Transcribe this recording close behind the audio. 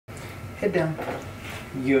Head down.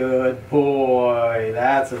 Good boy.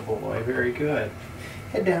 That's a boy. Very good.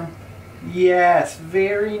 Head down. Yes,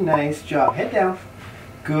 very nice job. Head down.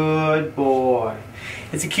 Good boy.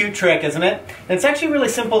 It's a cute trick, isn't it? And it's actually really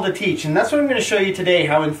simple to teach, and that's what I'm going to show you today,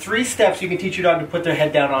 how in 3 steps you can teach your dog to put their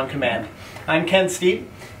head down on command. I'm Ken Steep.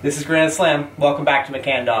 This is Grand Slam. Welcome back to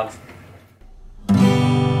McCann Dogs.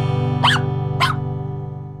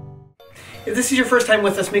 If this is your first time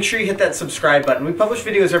with us, make sure you hit that subscribe button. We publish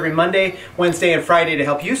videos every Monday, Wednesday, and Friday to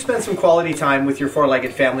help you spend some quality time with your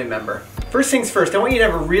 4-legged family member. First things first, I want you to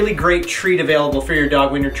have a really great treat available for your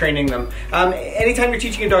dog when you're training them. Anytime you're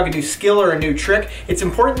teaching your dog a new skill or a new trick, it's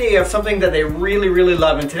important that you have something that they really, really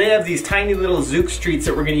love. And today I have these tiny little Zooks treats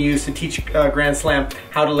that we're going to use to teach Grand Slam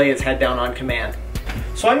how to lay his head down on command.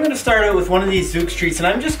 So I'm going to start out with one of these Zooks treats, and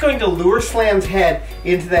I'm just going to lure Slam's head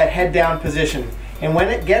into that head down position. And when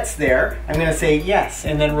it gets there, I'm going to say yes,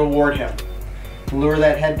 and then reward him. Lure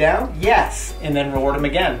that head down, yes, and then reward him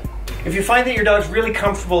again. If you find that your dog's really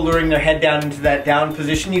comfortable luring their head down into that down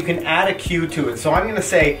position, you can add a cue to it. So I'm going to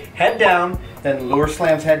say head down, then lure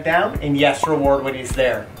Slam's head down, and yes, reward when he's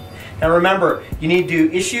there. Now remember, you need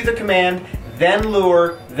to issue the command, then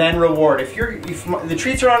lure, then reward. If the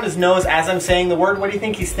treats are on his nose as I'm saying the word, what do you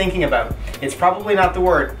think he's thinking about? It's probably not the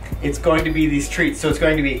word. It's going to be these treats. So it's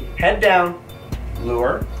going to be head down,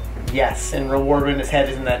 lure, yes, and reward when his head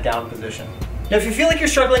is in that down position. Now if you feel like you're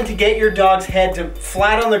struggling to get your dog's head to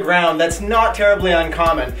flat on the ground, that's not terribly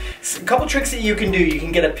uncommon. A couple tricks that you can do. You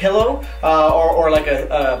can get a pillow or like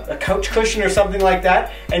a couch cushion or something like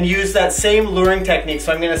that and use that same luring technique.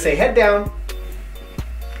 So I'm going to say head down,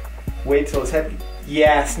 wait till his head,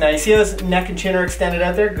 yes. Now you see how his neck and chin are extended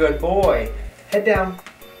out there? Good boy. Head down.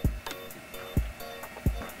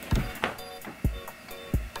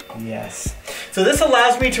 Yes. So this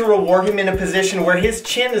allows me to reward him in a position where his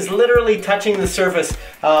chin is literally touching the surface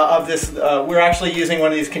of this. We're actually using one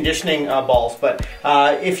of these conditioning balls, but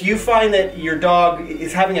if you find that your dog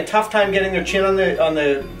is having a tough time getting their chin on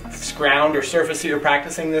the ground or surface that you're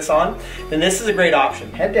practicing this on, then this is a great option.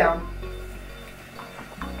 Head down.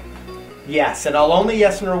 Yes, and I'll only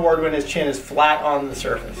yes and reward when his chin is flat on the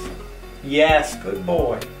surface. Yes, good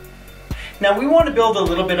boy. Now we want to build a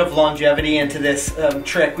little bit of longevity into this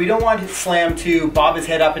trick. We don't want Slam to bob his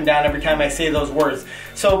head up and down every time I say those words.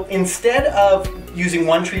 So instead of using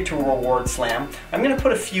one treat to reward Slam, I'm going to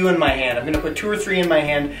put a few in my hand. I'm going to put 2 or 3 in my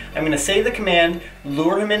hand. I'm going to say the command,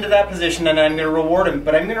 lure him into that position, and I'm going to reward him.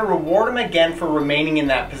 But I'm going to reward him again for remaining in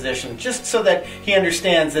that position, just so that he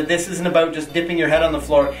understands that this isn't about just dipping your head on the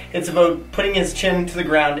floor. It's about putting his chin to the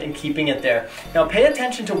ground and keeping it there. Now pay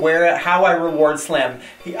attention to how I reward Slam.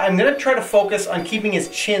 I'm going to try to focus on keeping his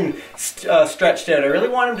chin stretched out. I really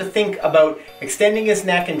want him to think about extending his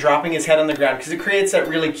neck and dropping his head on the ground because it creates that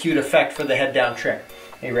really cute effect for the head down trick.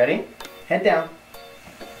 Are you ready? Head down.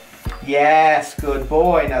 Yes, good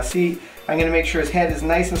boy. Now see, I'm going to make sure his head is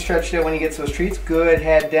nice and stretched out when he gets those treats. Good,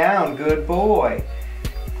 head down. Good boy.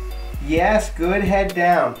 Yes, good, head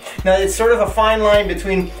down. Now it's sort of a fine line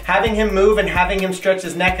between having him move and having him stretch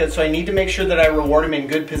his neck out, so I need to make sure that I reward him in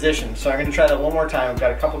good position. So I'm going to try that one more time. I've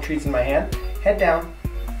got a couple treats in my hand. Head down.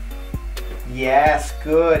 Yes,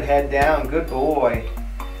 good, head down. Good boy.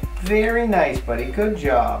 Very nice, buddy. Good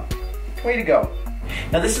job. Way to go.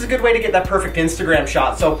 Now this is a good way to get that perfect Instagram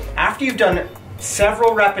shot. So after you've done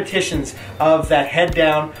several repetitions of that head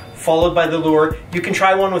down followed by the lure, you can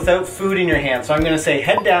try one without food in your hand. So I'm going to say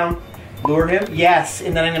head down, lure him, yes,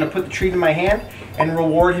 and then I'm going to put the treat in my hand and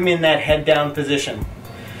reward him in that head down position.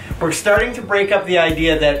 We're starting to break up the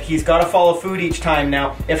idea that he's got to follow food each time.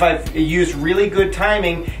 Now, if I've used really good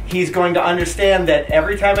timing, he's going to understand that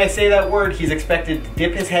every time I say that word, he's expected to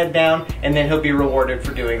dip his head down and then he'll be rewarded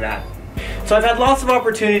for doing that. So I've had lots of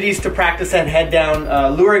opportunities to practice that head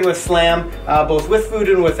down luring with Slam, both with food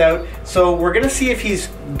and without. So we're going to see if he's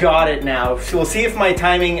got it now. So we'll see if my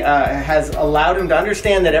timing has allowed him to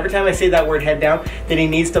understand that every time I say that word head down, that he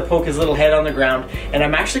needs to poke his little head on the ground. And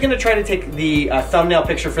I'm actually going to try to take the thumbnail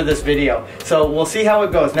picture for this video. So we'll see how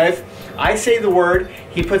it goes. Now if I say the word,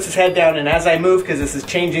 he puts his head down, and as I move, because this is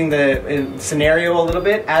changing the scenario a little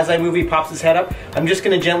bit, as I move he pops his head up. I'm just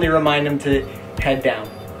going to gently remind him to head down.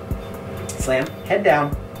 Slam, head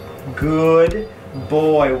down. Good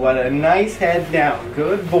boy. What a nice head down.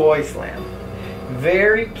 Good boy, Slam.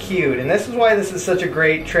 Very cute. And this is why this is such a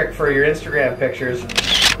great trick for your Instagram pictures.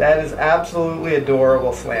 That is absolutely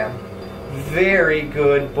adorable, Slam. Very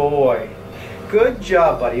good boy. Good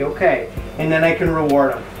job, buddy. Okay. And then I can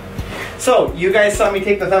reward him. So, you guys saw me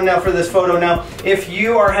take the thumbnail for this photo. Now, if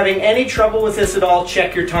you are having any trouble with this at all,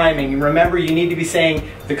 check your timing. Remember, you need to be saying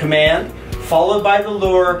the command, followed by the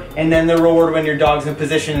lure, and then the reward when your dog's in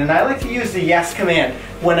position. And I like to use the yes command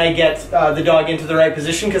when I get the dog into the right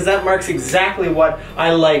position, because that marks exactly what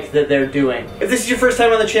I like that they're doing. If this is your first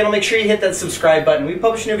time on the channel, make sure you hit that subscribe button. We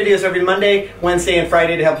publish new videos every Monday, Wednesday, and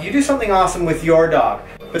Friday to help you do something awesome with your dog.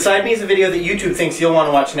 Beside me is a video that YouTube thinks you'll want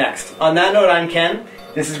to watch next. On that note, I'm Ken.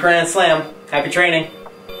 This is Grand Slam. Happy training.